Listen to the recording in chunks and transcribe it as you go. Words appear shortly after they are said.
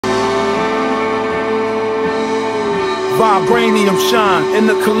vibranium shine. In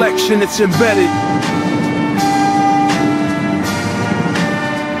the collection it's embedded.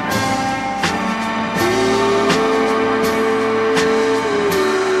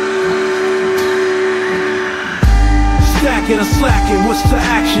 Stackin or slackin', what's the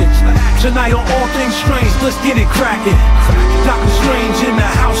action? Tonight on All Things Strange, let's get it crackin'. Dokta Strange in the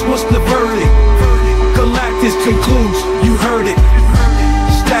house, what's the verdict? Galactus concludes, you heard it.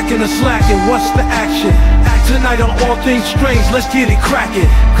 Stackin or slackin', what's the action? Tonight on All Things Strange, let's get it crackin'.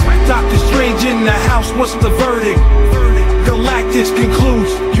 Dokta Strange in the house, what's the verdict? Galactus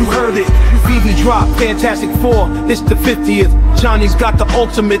concludes, you heard it. Veve drop, Fantastic Four, it's the 50th. Johnny's got the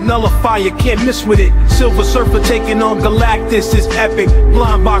ultimate nullifier, can't miss with it. Silver Surfer taking on Galactus is epic.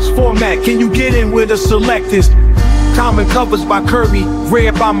 Blind box format, can you get in with a selectist? Common covers by Kirby,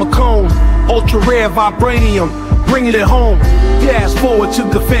 rare by MoKnowz. Ultra rare vibranium, bringing it home. Fast forward to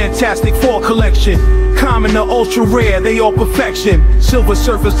the Fantastic Four collection. Common to ultra rare, they all perfection. Silver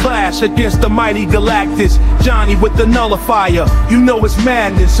Surfer's clash against the mighty Galactus. Johnny with the nullifier, you know it's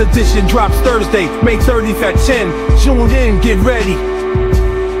madness. Edition drops Thursday, May 30th at 10. Tune in, get ready,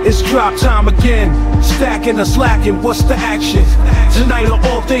 it's drop time again. Stackin or slackin', what's the action? Tonight on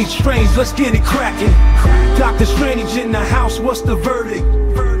All Things Strange, let's get it crackin'. Dokta Strange in the house, what's the verdict?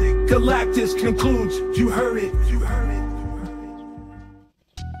 Galactus concludes, you heard it.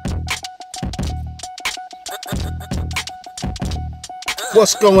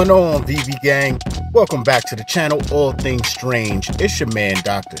 What's going on, Veve gang? Welcome back to the channel, All Things Strange. It's your man,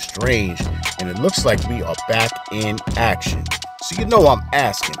 Dokta Strange, and it looks like we are back in action. So you know I'm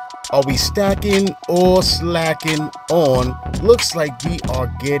asking, are we stacking or slacking on? Looks like we are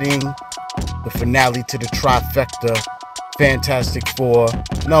getting the finale to the trifecta. Fantastic Four,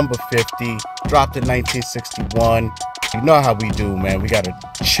 number 50, dropped in 1961. You know how we do, man. We gotta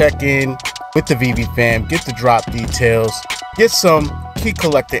check in with the Veve fam, get the drop details, get some key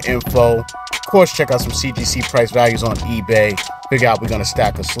collector info. Of course, check out some CGC price values on eBay. Figure out we're gonna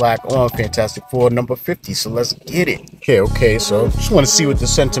stack or slack on Fantastic Four number 50. So let's get it. Okay, so just want to see what the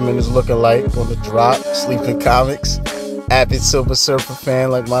sentiment is looking like on the drop. Sleeping Comics, avid Silver Surfer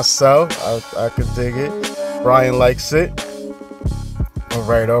fan like myself. I could dig it. Brian likes it. All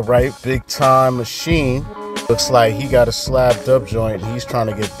right. Big Time Machine. Looks like he got a slab dub joint. He's trying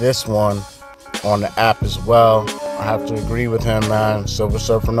to get this one on the app as well. I have to agree with him, man. Silver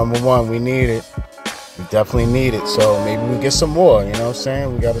Surfer number 1, we need it. We definitely need it. So maybe we get some more, you know what I'm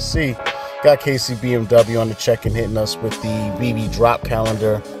saying? We got to see. Got KCBMW on the check-in hitting us with the Veve drop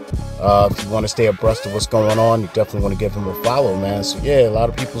calendar. If you want to stay abreast of what's going on, you definitely want to give him a follow, man. So yeah, a lot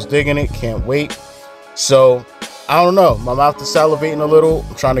of people's digging it. Can't wait. So I don't know. My mouth is salivating a little.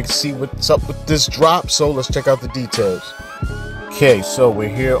 I'm trying to see what's up with this drop. So let's check out the details. Okay, so we're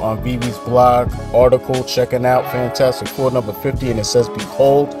here on Veve's blog article checking out Fantastic Four number 50, and it says,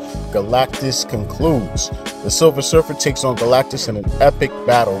 behold, Galactus concludes. The Silver Surfer takes on Galactus in an epic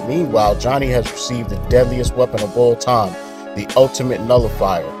battle. Meanwhile, Johnny has received the deadliest weapon of all time, the ultimate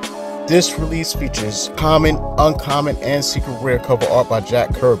nullifier. This release features common, uncommon, and secret rare cover art by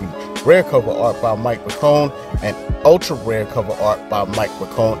Jack Kirby, rare cover art by Mike McKone, and ultra rare cover art by Mike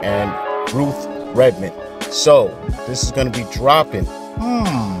McKone and Ruth Redmond. So this is going to be dropping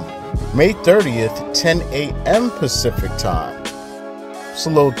May 30th, 10 a.m. Pacific time. It's a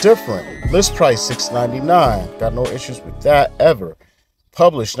little different. List price $6.99. Got no issues with that ever.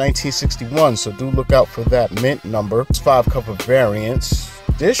 Published 1961, so do look out for that mint number. It's 5 cover variants.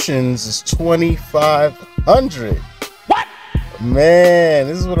 Editions is 2,500. What? Man,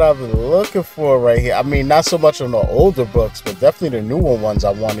 this is what I've been looking for right here. I mean, not so much on the older books, but definitely the newer ones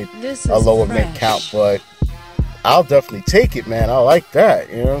I wanted a lower mint count, but I'll definitely take it, man. I like that.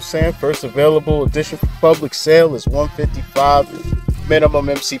 You know what I'm saying? First available edition for public sale is $155. Minimum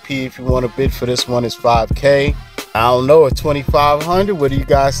MCP if you want to bid for this one is $5K. I don't know, at $2,500, what do you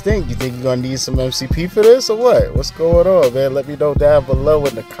guys think? You think you're gonna need some MCP for this or what? What's going on, man? Let me know down below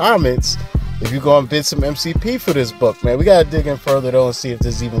in the comments if you're gonna bid some MCP for this book, man. We gotta dig in further though and see if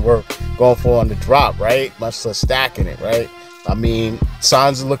this is even worth going for on the drop, right? Much less stacking it, right? I mean,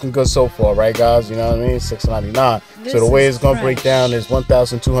 signs are looking good so far, right, guys? You know what I mean? $6.99. So the way it's gonna break down is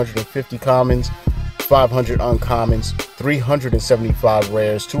 1,250 commons, 500 uncommons, 375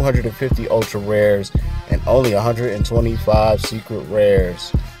 rares, 250 ultra rares, and only 125 secret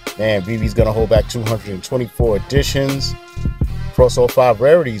rares. Man, Veve's gonna hold back 224 editions across all 5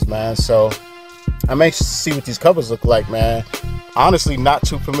 rarities, man. So I'm anxious to see what these covers look like, man. Honestly, not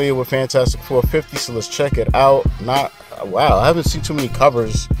too familiar with Fantastic Four 50, so let's check it out. Wow, I haven't seen too many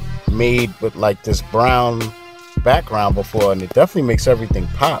covers made with like this brown background before, and it definitely makes everything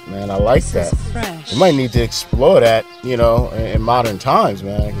pop, man. I like that. Fresh. You might need to explore that, you know, in modern times,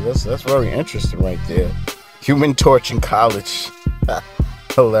 man. That's very interesting right there. Human Torch in college.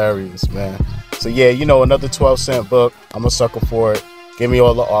 Hilarious, man. So yeah, you know, another 12-cent book. I'm a sucker for it. Give me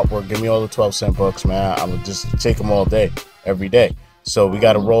all the artwork. Give me all the 12-cent books, man. I'm gonna just take them all day, every day. So we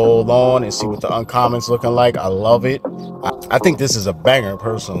got to roll on and see what the Uncommon's looking like. I love it. I think this is a banger,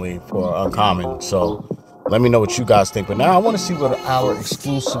 personally, for Uncommon. So let me know what you guys think. But now I want to see what our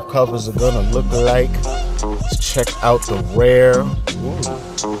exclusive covers are going to look like. Let's check out the rare. Ooh.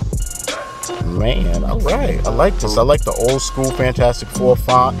 Man, all right. I like this. I like the old school Fantastic Four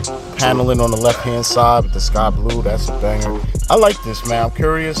font. Paneling on the left-hand side with the sky blue. That's a banger. I like this, man. I'm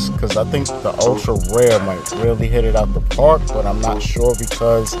curious because I think the ultra rare might really hit it out the park, but I'm not sure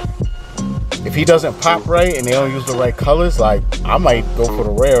because if he doesn't pop right and they don't use the right colors, like, I might go for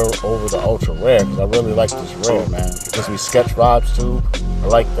the rare over the ultra rare because I really like this rare, man. It gives me sketch vibes too. I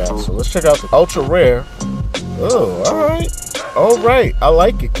like that. So let's check out the ultra rare. Oh, all right. All right. I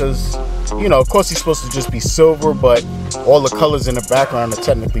like it because, you know, of course he's supposed to just be silver, but all the colors in the background are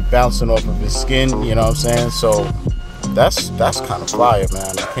technically bouncing off of his skin, you know what I'm saying? So that's kind of fire,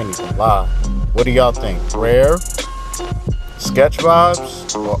 man. I can't even lie. What do y'all think? Rare, sketch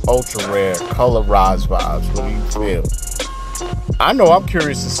vibes, or ultra rare, colorized vibes? What do you feel? I know I'm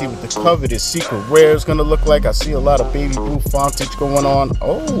curious to see what the coveted secret rare is gonna look like. I see a lot of baby blue fontage going on.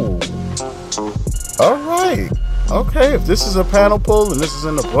 Oh, all right. Okay, if this is a panel pull and this is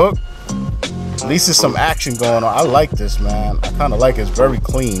in the book, at least there's some action going on. I like this, man. I kind of like it. It's very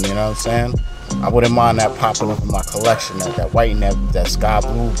clean, you know what I'm saying? I wouldn't mind that popping up in my collection. That white and that sky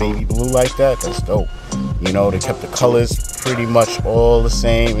blue, baby blue like that. That's dope. You know, they kept the colors pretty much all the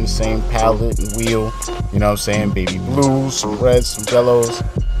same in the same palette and wheel. You know what I'm saying? Baby blues, some reds, some yellows,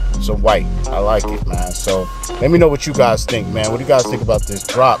 some white. I like it, man. So let me know what you guys think, man. What do you guys think about this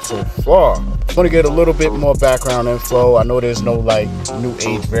drop so far? I want to get a little bit more background info. I know there's no like new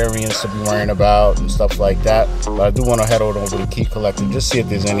age variants to be worrying about and stuff like that, but I do want to head on over to Key Collector, just see if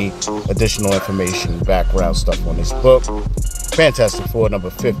there's any additional information, background stuff on this book. Fantastic Four number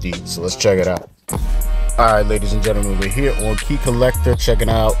 50. So let's check it out. Alright, ladies and gentlemen, we're here on Key Collector checking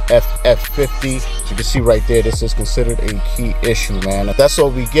out FF50. As you can see right there, this is considered a key issue, man. That's all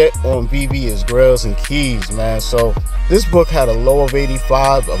we get on Veve is grails and keys, man. So this book had a low of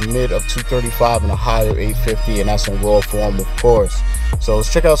 85, a mid of 235, and a high of 850, and that's in raw form, of course. So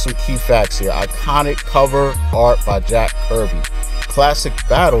let's check out some key facts here. Iconic cover art by Jack Kirby. Classic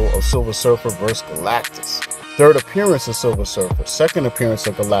battle of Silver Surfer versus Galactus. Third appearance of Silver Surfer, second appearance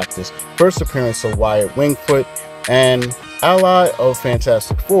of Galactus, first appearance of Wyatt Wingfoot, and ally of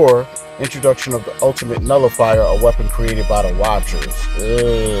Fantastic Four, introduction of the Ultimate Nullifier, a weapon created by the Watchers.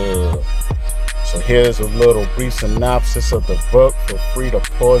 Ugh. So here's a little brief synopsis of the book. Feel free to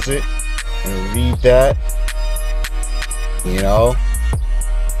pause it and read that. You know?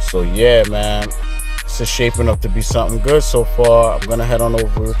 So yeah, man. This is shaping up to be something good so far. I'm gonna head on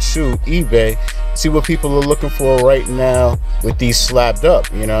over to eBay, see what people are looking for right now with these slabbed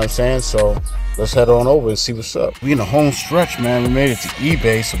up, you know what I'm saying? So let's head on over and see what's up. We in the home stretch, man. We made it to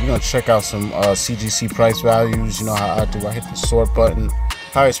eBay, so we're gonna check out some CGC price values. You know how I do. I hit the sort button,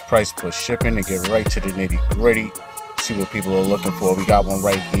 highest price plus shipping, and get right to the nitty gritty. See what people are looking for. We got one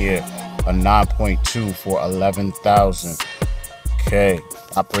right here, a 9.2 for 11,000. Okay,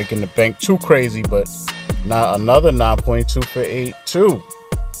 not breaking the bank too crazy, but not another 9.2 for 8.2.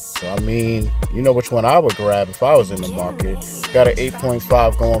 So I mean, you know which one I would grab if I was in the market. Got an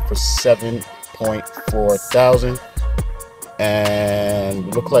 8.5 going for 7.4 thousand,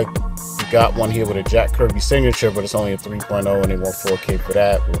 and look like we got one here with a Jack Kirby signature, but it's only a 3.0 and they want 4K for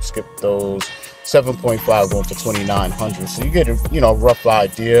that. We'll skip those. 7.5 going for 2,900. So you get a rough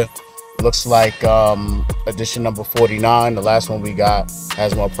idea. Looks like edition number 49, the last one we got,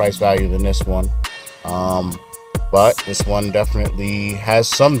 has more price value than this one. But this one definitely has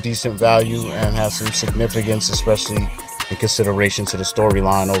some decent value and has some significance, especially in consideration to the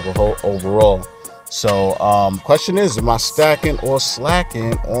storyline overall. So question is, am I stacking or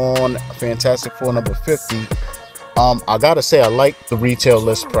slacking on Fantastic Four number 50? I gotta say, I like the retail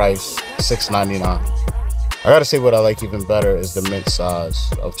list price, $6.99. I gotta say, what I like even better is the mint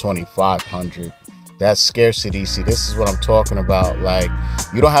size of 2,500. That's scarcity. See, this is what I'm talking about. Like,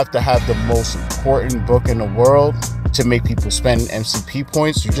 you don't have to have the most important book in the world to make people spend MCP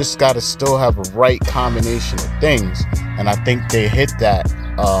points. You just gotta still have a right combination of things, and I think they hit that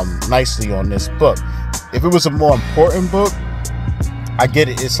nicely on this book. If it was a more important book, I get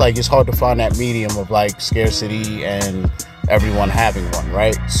it. It's like, it's hard to find that medium of like scarcity and everyone having one,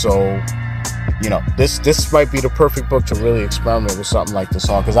 right? So you know, this might be the perfect book to really experiment with something like this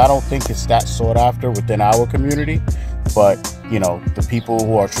on, because I don't think it's that sought after within our community. But, you know, the people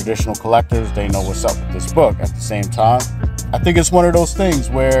who are traditional collectors, they know what's up with this book. At the same time, I think it's one of those things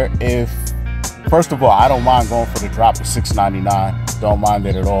where if, first of all, I don't mind going for the drop of $6.99. Don't mind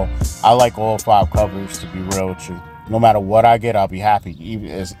it at all. I like all 5 covers, to be real with you. No matter what I get, I'll be happy.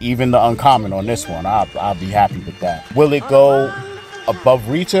 Even the uncommon on this one, I'll be happy with that. Will it go above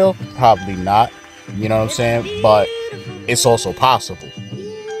retail? Probably not. You know what I'm saying? But it's also possible,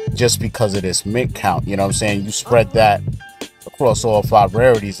 just because of this mint count. You know what I'm saying? You spread that across all 5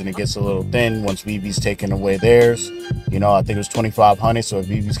 rarities and it gets a little thin once Veve's taking away theirs. You know, I think it was 2,500, so if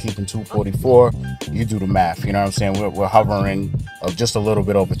Veve's keeping 244, you do the math. You know what I'm saying? We're hovering of just a little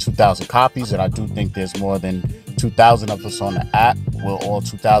bit over 2,000 copies, and I do think there's more than 2,000 of us on the app. Will all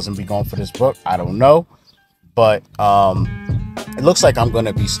 2,000 be going for this book? I don't know, but it looks like I'm going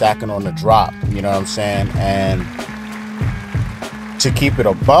to be stacking on the drop. You know what I'm saying? And to keep it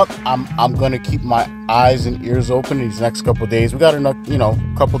a buck, I'm going to keep my eyes and ears open these next couple days. We got enough, you know,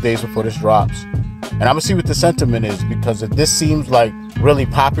 a couple days before this drops. And I'm going to see what the sentiment is, because if this seems like really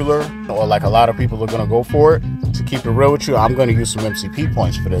popular, or like a lot of people are going to go for it, to keep it real with you, I'm going to use some MCP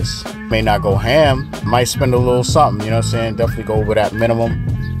points for this. May not go ham, might spend a little something, you know what I'm saying? Definitely go over that minimum.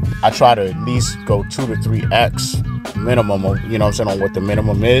 I try to at least go 2 to 3x minimum, you know what I'm saying, on what the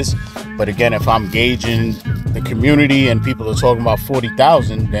minimum is. But again, if I'm gauging the community and people are talking about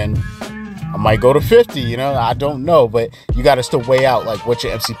 40,000, then I might go to 50, you know, I don't know. But you got to still weigh out like what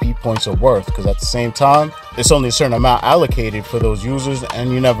your MCP points are worth, because at the same time, it's only a certain amount allocated for those users,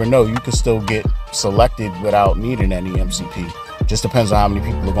 and you never know, you can still get selected without needing any MCP. Just depends on how many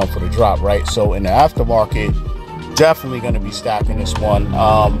people are going for the drop, right? So in the aftermarket, definitely going to be stacking this one.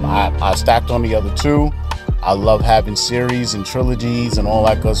 I stacked on the other 2. I love having series and trilogies and all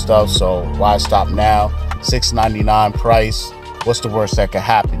that good stuff, so why stop now? $6.99 price. What's the worst that could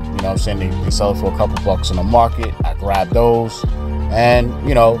happen? You know what I'm saying? They sell it for a couple bucks in the market. I grab those, and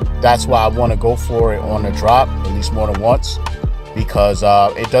you know, that's why I want to go for it on the drop at least more than once, because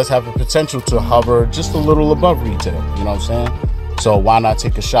it does have the potential to hover just a little above retail. You know what I'm saying? So why not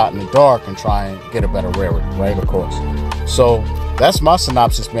take a shot in the dark and try and get a better rarity, right? Of course. So that's my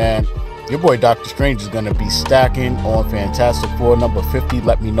synopsis, man. Your boy Dr. Strange is going to be stacking on Fantastic Four number 50.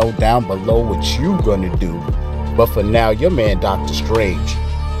 Let me know down below what you going to do. But for now, your man Dr. Strange,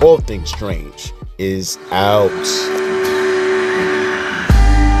 all things strange, is out.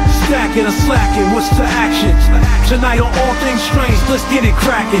 Stackin or slackin, what's the action? Tonight on All Things Strange, let's get it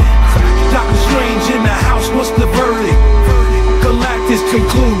crackin'. Dr. Strange in the house, what's the verdict? Galactus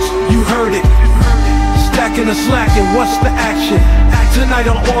concludes, you heard it. Stackin or slackin, what's the action? Tonight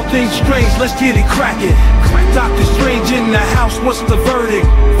on All Things Strange, let's get it crackin'. Dr. Strange in the house, what's the verdict?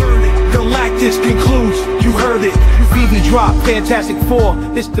 Galactus concludes, you heard it. Veve drop, Fantastic Four,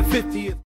 it's the 50th.